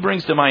mind. If He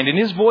brings to mind, and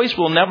His voice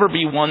will never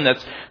be one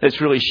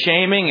that's really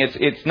shaming.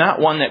 It's not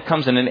one that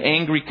comes in an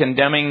angry,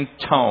 condemning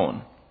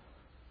tone.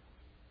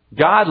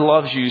 God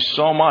loves you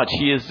so much.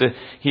 He is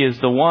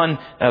the one,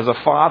 as a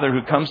father,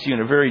 who comes to you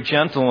in a very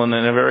gentle and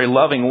in a very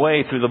loving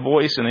way through the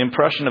voice and the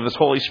impression of His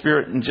Holy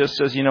Spirit, and just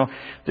says,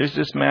 there's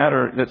this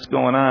matter that's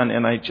going on,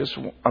 and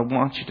I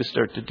want you to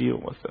start to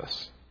deal with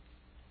this.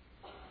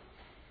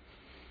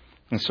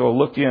 And so a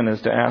look in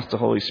is to ask the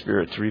Holy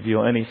Spirit to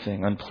reveal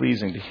anything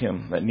unpleasing to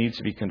Him that needs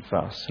to be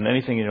confessed, and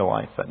anything in your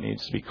life that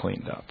needs to be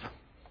cleaned up.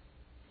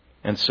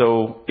 And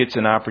so it's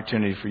an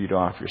opportunity for you to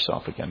offer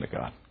yourself again to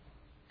God.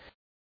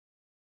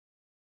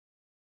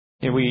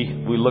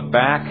 We look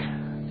back,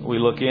 we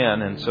look in,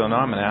 and so now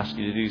I'm going to ask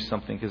you to do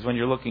something, because when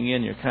you're looking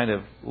in, you're kind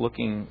of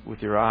looking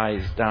with your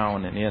eyes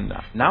down and in.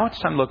 Now it's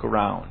time to look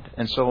around.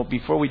 And so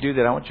before we do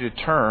that, I want you to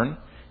turn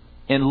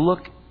and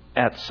look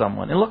at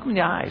someone, and look them in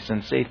the eyes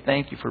and say,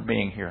 thank you for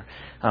being here.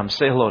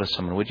 Say hello to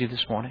someone, would you,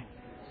 this morning?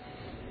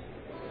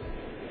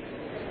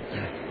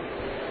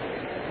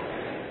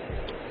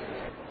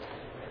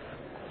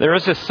 There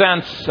is a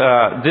sense,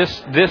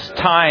 this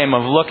time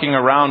of looking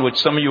around, which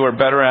some of you are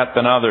better at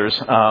than others,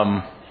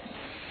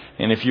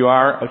 and if you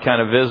are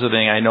kind of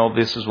visiting, I know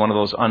this is one of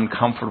those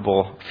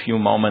uncomfortable few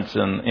moments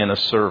in a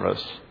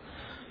service.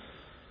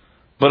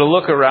 But a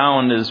look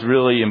around is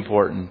really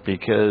important,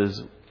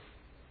 because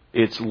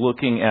it's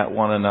looking at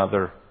one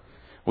another.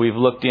 We've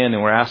looked in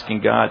and we're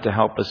asking God to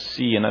help us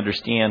see and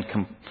understand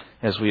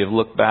as we have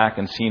looked back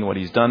and seen what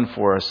He's done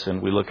for us,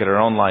 and we look at our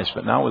own lives.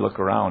 But now we look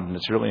around, and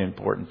it's really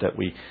important that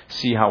we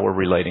see how we're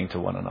relating to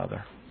one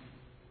another.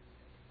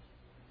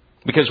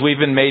 Because we've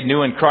been made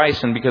new in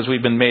Christ, and because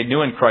we've been made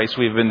new in Christ,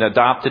 we've been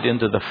adopted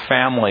into the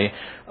family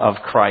of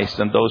Christ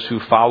and those who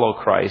follow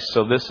Christ.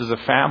 So this is a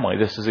family.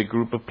 This is a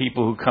group of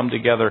people who come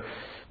together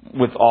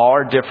with all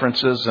our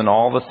differences and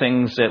all the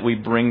things that we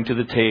bring to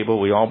the table.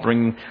 We all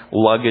bring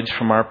luggage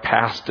from our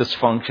past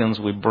dysfunctions.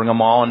 We bring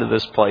them all into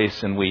this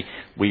place, and we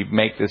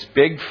make this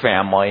big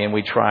family, and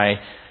we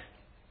try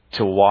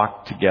to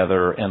walk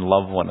together and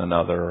love one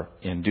another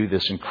and do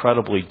this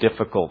incredibly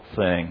difficult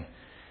thing.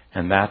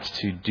 And that's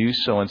to do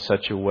so in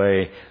such a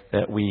way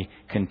that we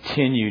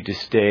continue to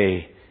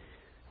stay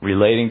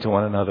relating to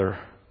one another,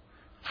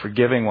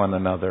 forgiving one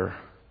another,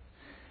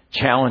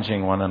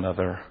 challenging one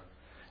another,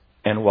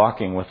 and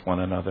walking with one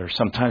another.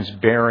 Sometimes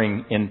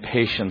bearing in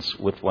patience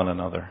with one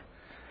another.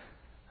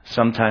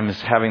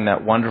 Sometimes having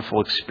that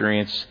wonderful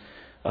experience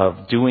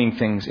of doing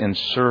things in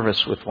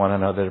service with one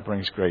another that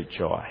brings great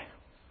joy.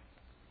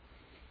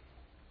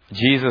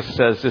 Jesus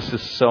says this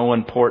is so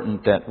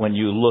important that when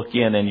you look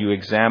in and you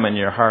examine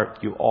your heart,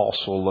 you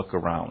also look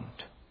around.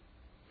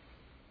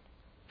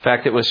 In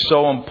fact, it was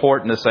so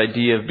important, this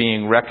idea of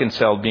being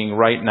reconciled, being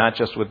right, not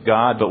just with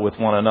God, but with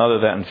one another,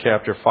 that in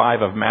chapter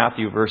 5 of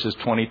Matthew, verses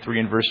 23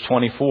 and verse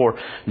 24,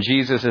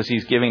 Jesus, as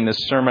He's giving this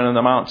Sermon on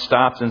the Mount,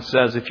 stops and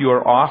says, if you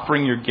are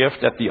offering your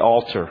gift at the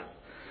altar,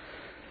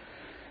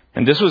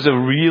 And this was a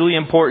really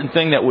important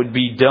thing that would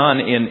be done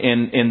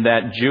in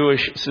that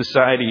Jewish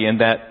society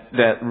and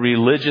that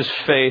religious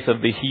faith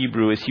of the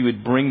Hebrew, as he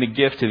would bring the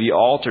gift to the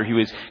altar. He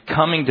was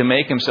coming to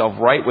make himself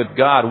right with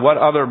God. What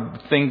other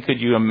thing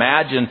could you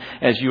imagine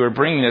as you were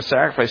bringing a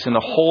sacrifice in the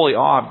holy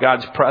awe of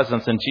God's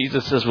presence? And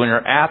Jesus says, when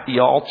you're at the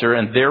altar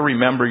and there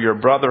remember your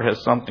brother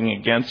has something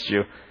against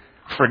you,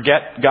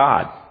 forget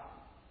God.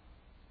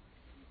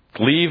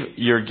 Leave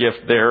your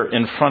gift there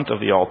in front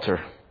of the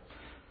altar.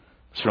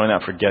 It's really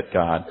not forget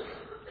God.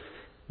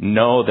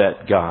 Know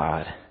that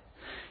God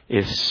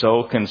is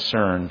so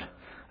concerned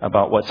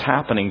about what's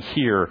happening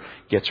here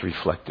gets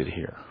reflected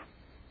here.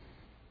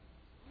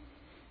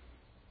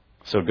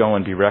 So go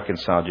and be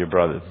reconciled to your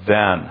brother.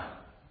 Then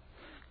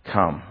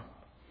come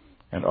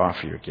and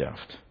offer your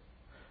gift.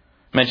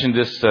 I mentioned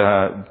this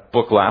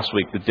book last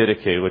week, The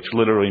Didache, which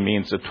literally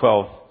means the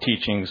 12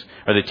 teachings,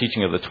 or the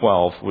teaching of the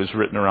 12, was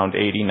written around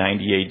 80,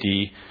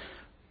 90 AD.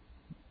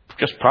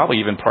 Just probably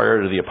even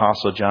prior to the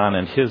Apostle John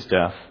and his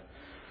death.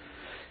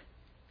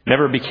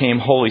 Never became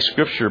Holy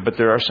Scripture, but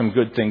there are some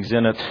good things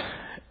in it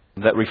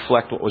that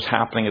reflect what was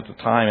happening at the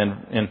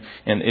time.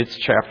 And it's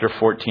chapter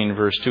 14,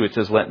 verse 2. It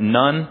says, let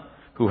none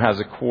who has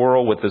a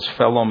quarrel with his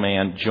fellow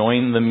man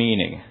join the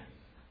meeting.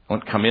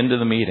 Don't come into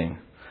the meeting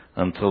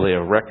until they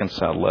are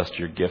reconciled, lest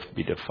your gift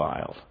be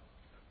defiled.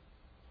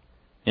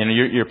 You know,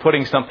 you're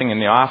putting something in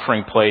the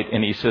offering plate,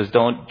 and he says,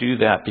 don't do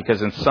that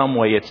because in some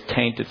way it's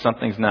tainted.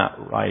 Something's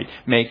not right.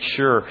 Make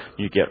sure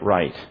you get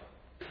right.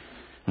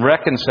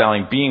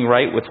 Reconciling, being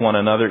right with one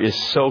another is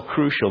so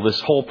crucial.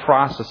 This whole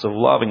process of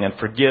loving and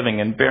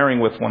forgiving and bearing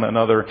with one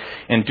another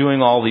and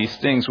doing all these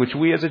things, which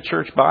we as a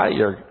church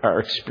body are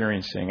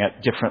experiencing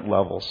at different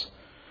levels.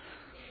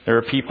 There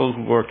are people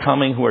who are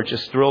coming who are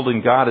just thrilled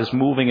and God is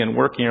moving and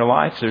working in your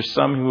life. There's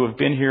some who have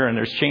been here and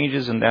there's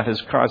changes and that has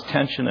caused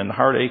tension and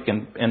heartache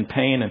and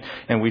pain.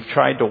 And we've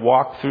tried to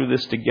walk through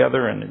this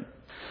together. And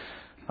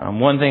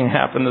one thing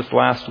happened this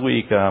last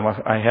week.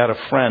 I had a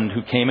friend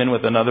who came in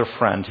with another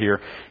friend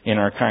here in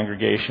our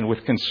congregation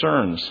with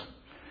concerns.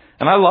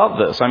 And I love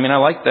this. I mean, I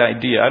like the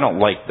idea. I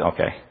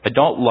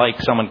don't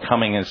like someone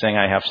coming and saying,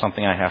 I have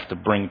something I have to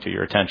bring to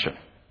your attention.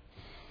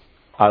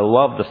 I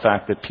love the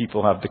fact that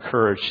people have the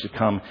courage to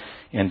come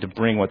and to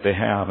bring what they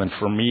have. And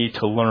for me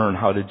to learn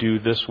how to do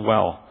this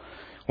well,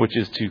 which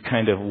is to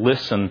kind of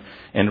listen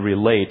and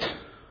relate,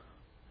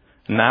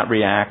 not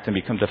react and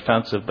become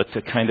defensive, but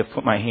to kind of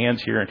put my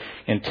hands here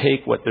and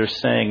take what they're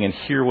saying and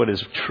hear what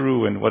is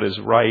true and what is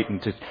right,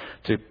 and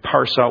to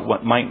parse out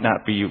what might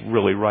not be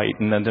really right,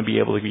 and then to be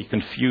able to be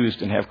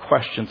confused and have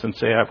questions and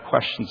say, I have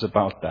questions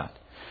about that.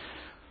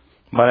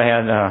 But I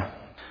had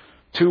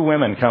two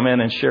women come in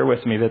and share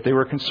with me that they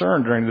were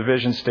concerned during the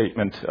vision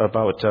statement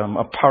about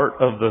a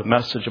part of the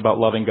message about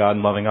loving God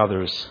and loving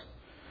others,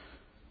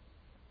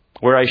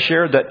 where I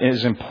shared that it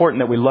is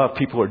important that we love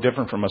people who are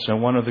different from us.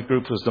 And one of the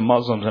groups was the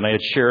Muslims, and I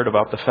had shared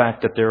about the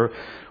fact that there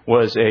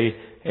was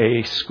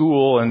a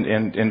school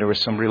and there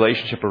was some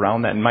relationship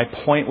around that. And my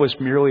point was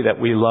merely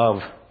that we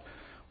love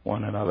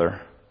one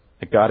another,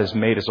 that God has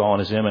made us all in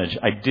His image.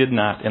 I did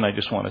not, and I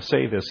just want to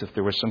say this, if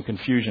there was some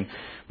confusion,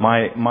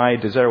 my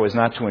desire was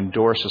not to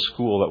endorse a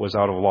school that was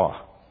out of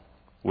law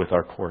with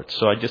our courts.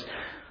 So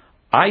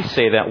I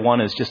say that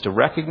one is just to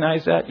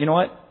recognize that. You know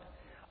what?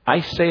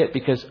 I say it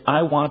because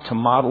I want to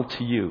model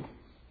to you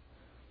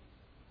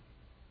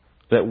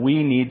that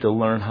we need to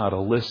learn how to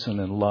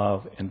listen and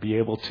love and be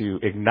able to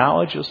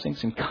acknowledge those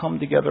things and come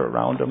together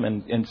around them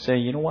and say,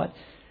 you know what?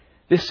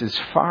 This is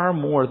far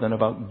more than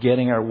about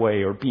getting our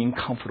way or being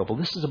comfortable.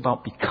 This is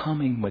about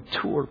becoming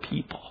mature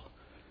people.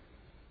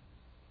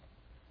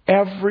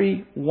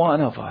 Every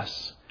one of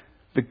us,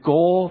 the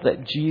goal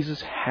that Jesus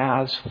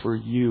has for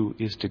you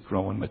is to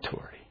grow in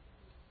maturity.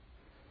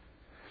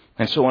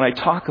 And so when I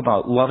talk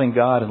about loving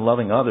God and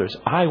loving others,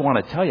 I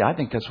want to tell you, I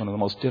think that's one of the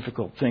most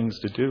difficult things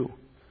to do.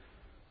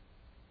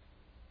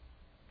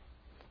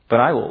 But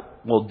I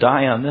will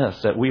die on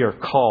this, that we are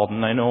called,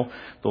 and I know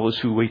those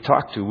who we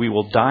talk to, we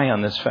will die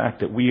on this fact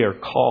that we are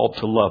called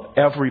to love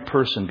every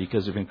person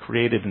because they've been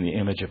created in the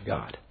image of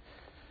God.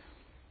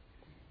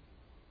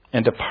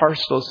 And to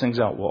parse those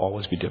things out will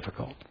always be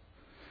difficult.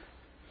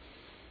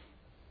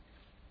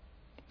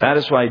 That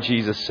is why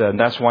Jesus said, and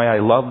that's why I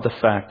love the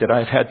fact that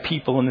I've had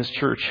people in this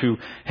church who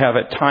have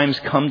at times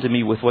come to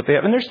me with what they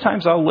have. And there's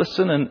times I'll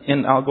listen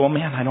and I'll go,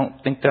 man, I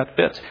don't think that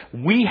fits.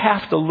 We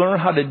have to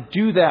learn how to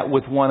do that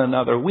with one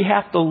another. We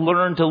have to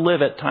learn to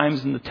live at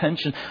times in the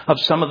tension of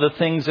some of the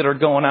things that are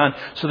going on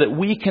so that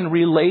we can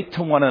relate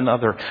to one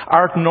another.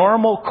 Our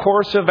normal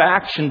course of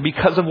action,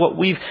 because of what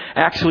we've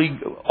actually,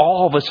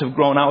 all of us have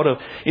grown out of,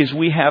 is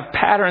we have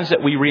patterns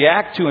that we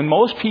react to. And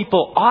most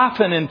people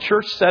often in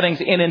church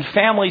settings and in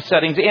family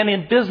settings and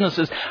in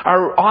businesses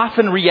are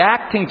often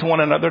reacting to one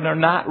another. They're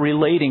not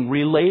relating.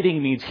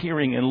 Relating means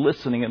hearing and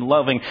listening and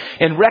loving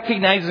and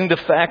recognizing the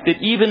fact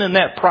that even in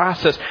that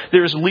process,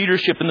 there's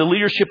leadership and the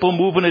leadership will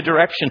move in a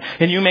direction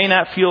and you may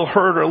not feel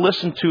heard or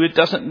listened to.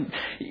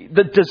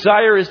 The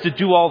desire is to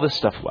do all this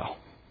stuff well.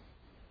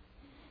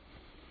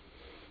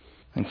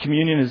 And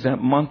communion is that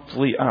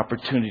monthly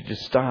opportunity to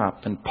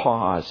stop and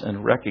pause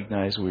and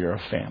recognize we are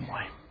a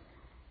family.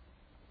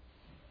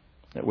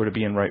 That we're to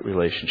be in right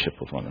relationship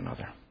with one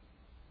another.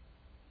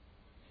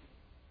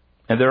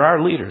 And there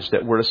are leaders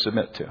that we're to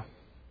submit to.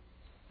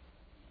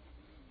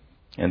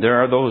 And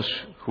there are those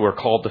who are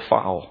called to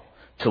follow,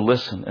 to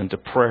listen, and to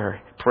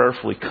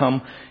prayerfully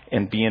come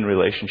and be in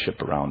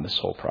relationship around this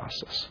whole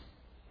process.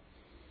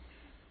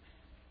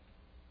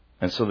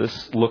 And so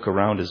this look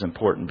around is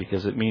important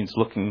because it means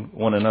looking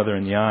one another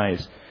in the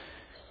eyes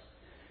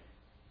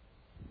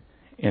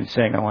and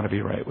saying, I want to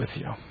be right with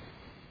you.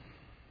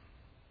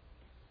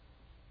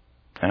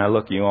 And I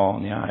look you all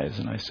in the eyes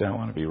and I say, I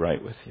want to be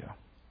right with you.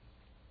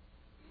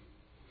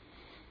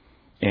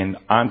 And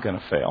I'm going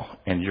to fail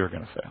and you're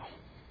going to fail.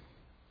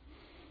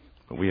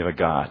 But we have a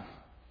God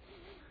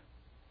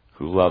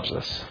who loves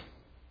us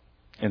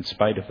in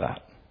spite of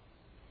that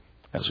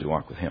as we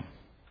walk with Him.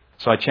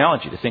 So I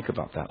challenge you to think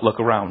about that.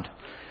 Look around.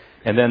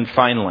 And then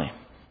finally,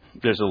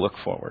 there's a look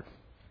forward.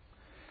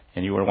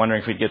 And you were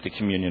wondering if we'd get to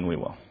communion, we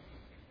will.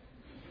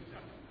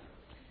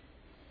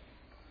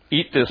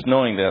 Eat this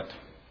knowing that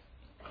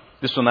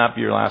this will not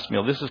be your last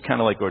meal. This is kind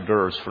of like hors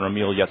d'oeuvres for a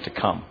meal yet to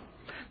come.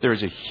 There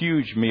is a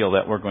huge meal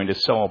that we're going to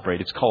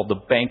celebrate. It's called the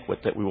banquet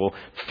that we will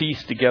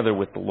feast together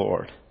with the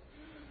Lord.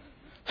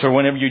 So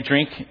whenever you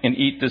drink and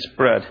eat this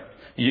bread,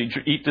 you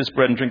eat this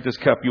bread and drink this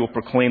cup, you will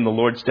proclaim the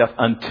Lord's death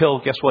until,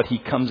 guess what? He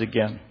comes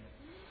again.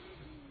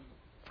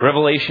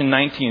 Revelation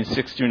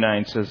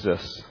 19:6-9 says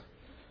this.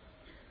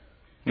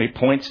 And he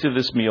points to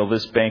this meal,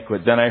 this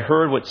banquet. Then I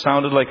heard what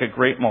sounded like a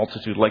great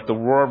multitude, like the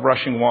roar of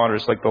rushing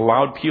waters, like the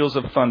loud peals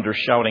of thunder,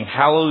 shouting,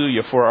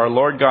 Hallelujah, for our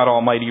Lord God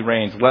Almighty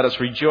reigns. Let us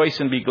rejoice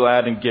and be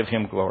glad and give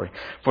Him glory.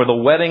 For the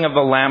wedding of the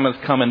Lamb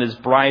hath come, and His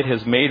bride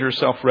has made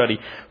herself ready.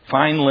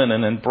 Fine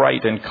linen and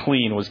bright and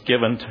clean was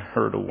given to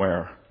her to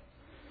wear.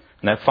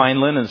 And that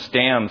fine linen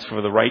stands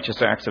for the righteous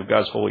acts of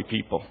God's holy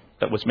people.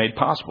 That was made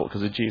possible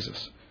because of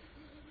Jesus.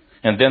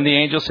 And then the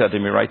angel said to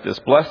me, write this,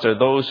 blessed are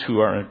those who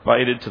are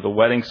invited to the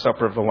wedding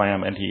supper of the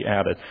Lamb. And he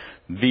added,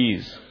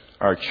 these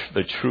are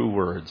the true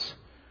words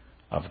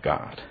of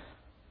God.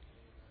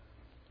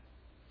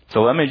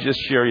 So let me just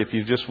share with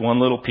you just one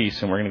little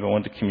piece and we're going to go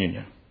into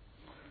communion.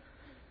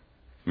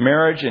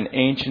 Marriage in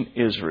ancient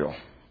Israel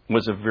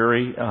was a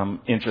very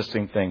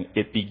interesting thing.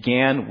 It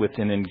began with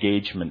an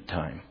engagement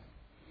time.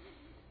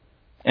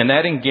 And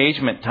that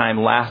engagement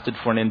time lasted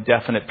for an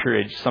indefinite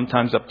period,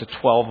 sometimes up to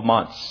 12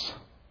 months.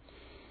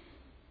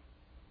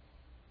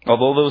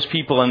 Although those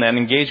people in that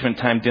engagement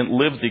time didn't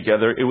live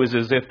together, it was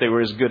as if they were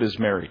as good as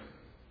married.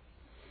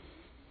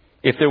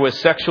 If there was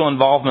sexual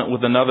involvement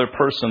with another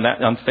person,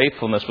 that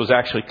unfaithfulness was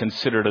actually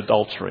considered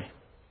adultery.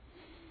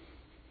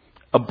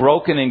 A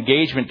broken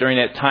engagement during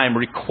that time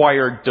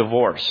required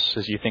divorce,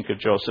 as you think of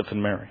Joseph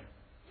and Mary.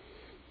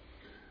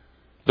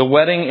 The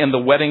wedding and the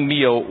wedding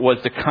meal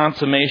was the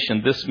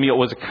consummation. This meal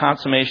was a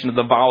consummation of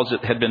the vows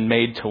that had been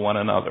made to one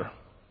another.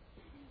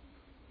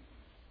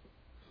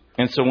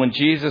 And so when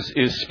Jesus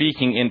is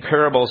speaking in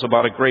parables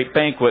about a great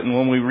banquet, and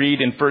when we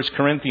read in 1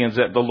 Corinthians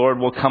that the Lord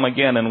will come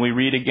again, and we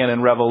read again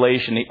in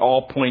Revelation, it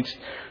all points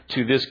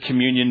to this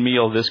communion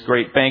meal, this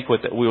great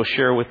banquet that we will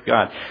share with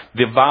God.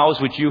 The vows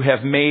which you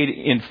have made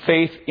in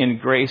faith, in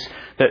grace,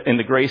 that in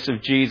the grace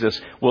of Jesus,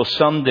 will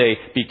someday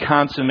be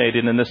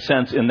consummated in a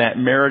sense in that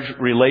marriage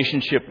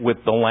relationship with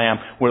the Lamb,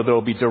 where there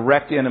will be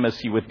direct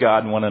intimacy with God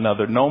and one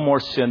another. No more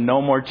sin,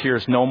 no more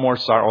tears, no more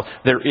sorrow.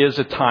 There is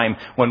a time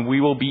when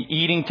we will be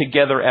eating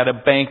together at a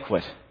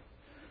banquet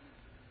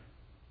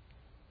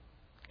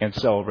and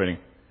celebrating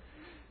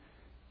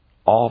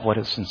all of what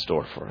is in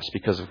store for us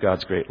because of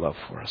God's great love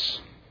for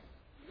us.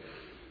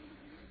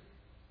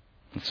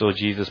 And so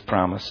Jesus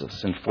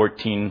promises in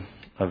 14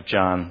 of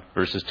John,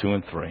 verses 2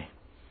 and 3.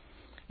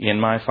 In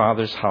my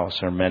Father's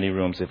house are many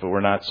rooms. If it were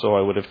not so,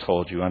 I would have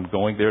told you. I'm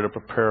going there to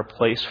prepare a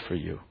place for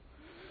you.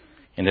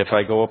 And if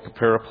I go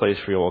prepare a place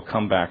for you, I will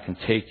come back and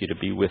take you to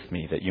be with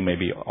me, that you may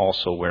be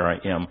also where I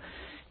am.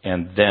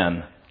 And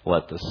then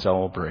let the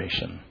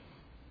celebration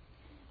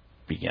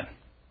begin.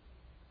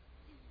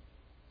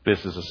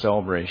 This is a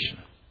celebration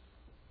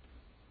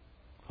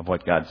of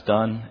what God's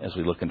done. As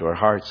we look into our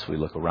hearts, we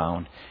look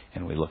around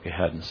and we look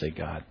ahead and say,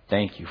 God,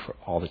 thank you for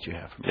all that you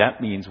have.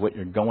 That means what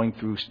you're going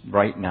through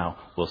right now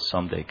will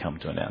someday come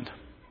to an end.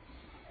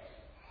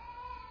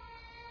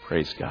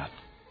 Praise God.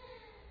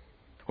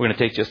 We're going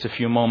to take just a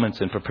few moments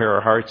and prepare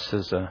our hearts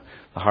as the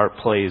harp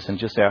plays, and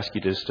just ask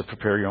you just to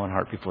prepare your own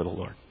heart before the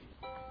Lord.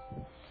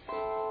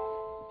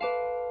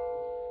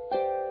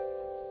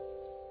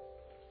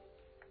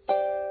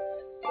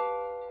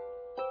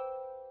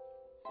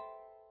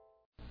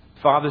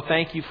 Father,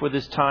 thank you for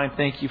this time.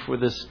 Thank you for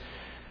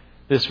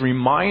this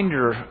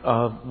reminder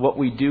of what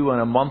we do on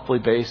a monthly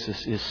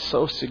basis is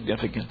so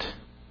significant.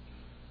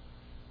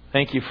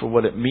 Thank you for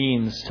what it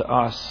means to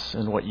us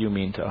and what you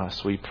mean to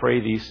us. We pray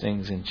these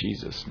things in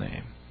Jesus'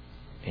 name.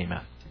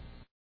 Amen.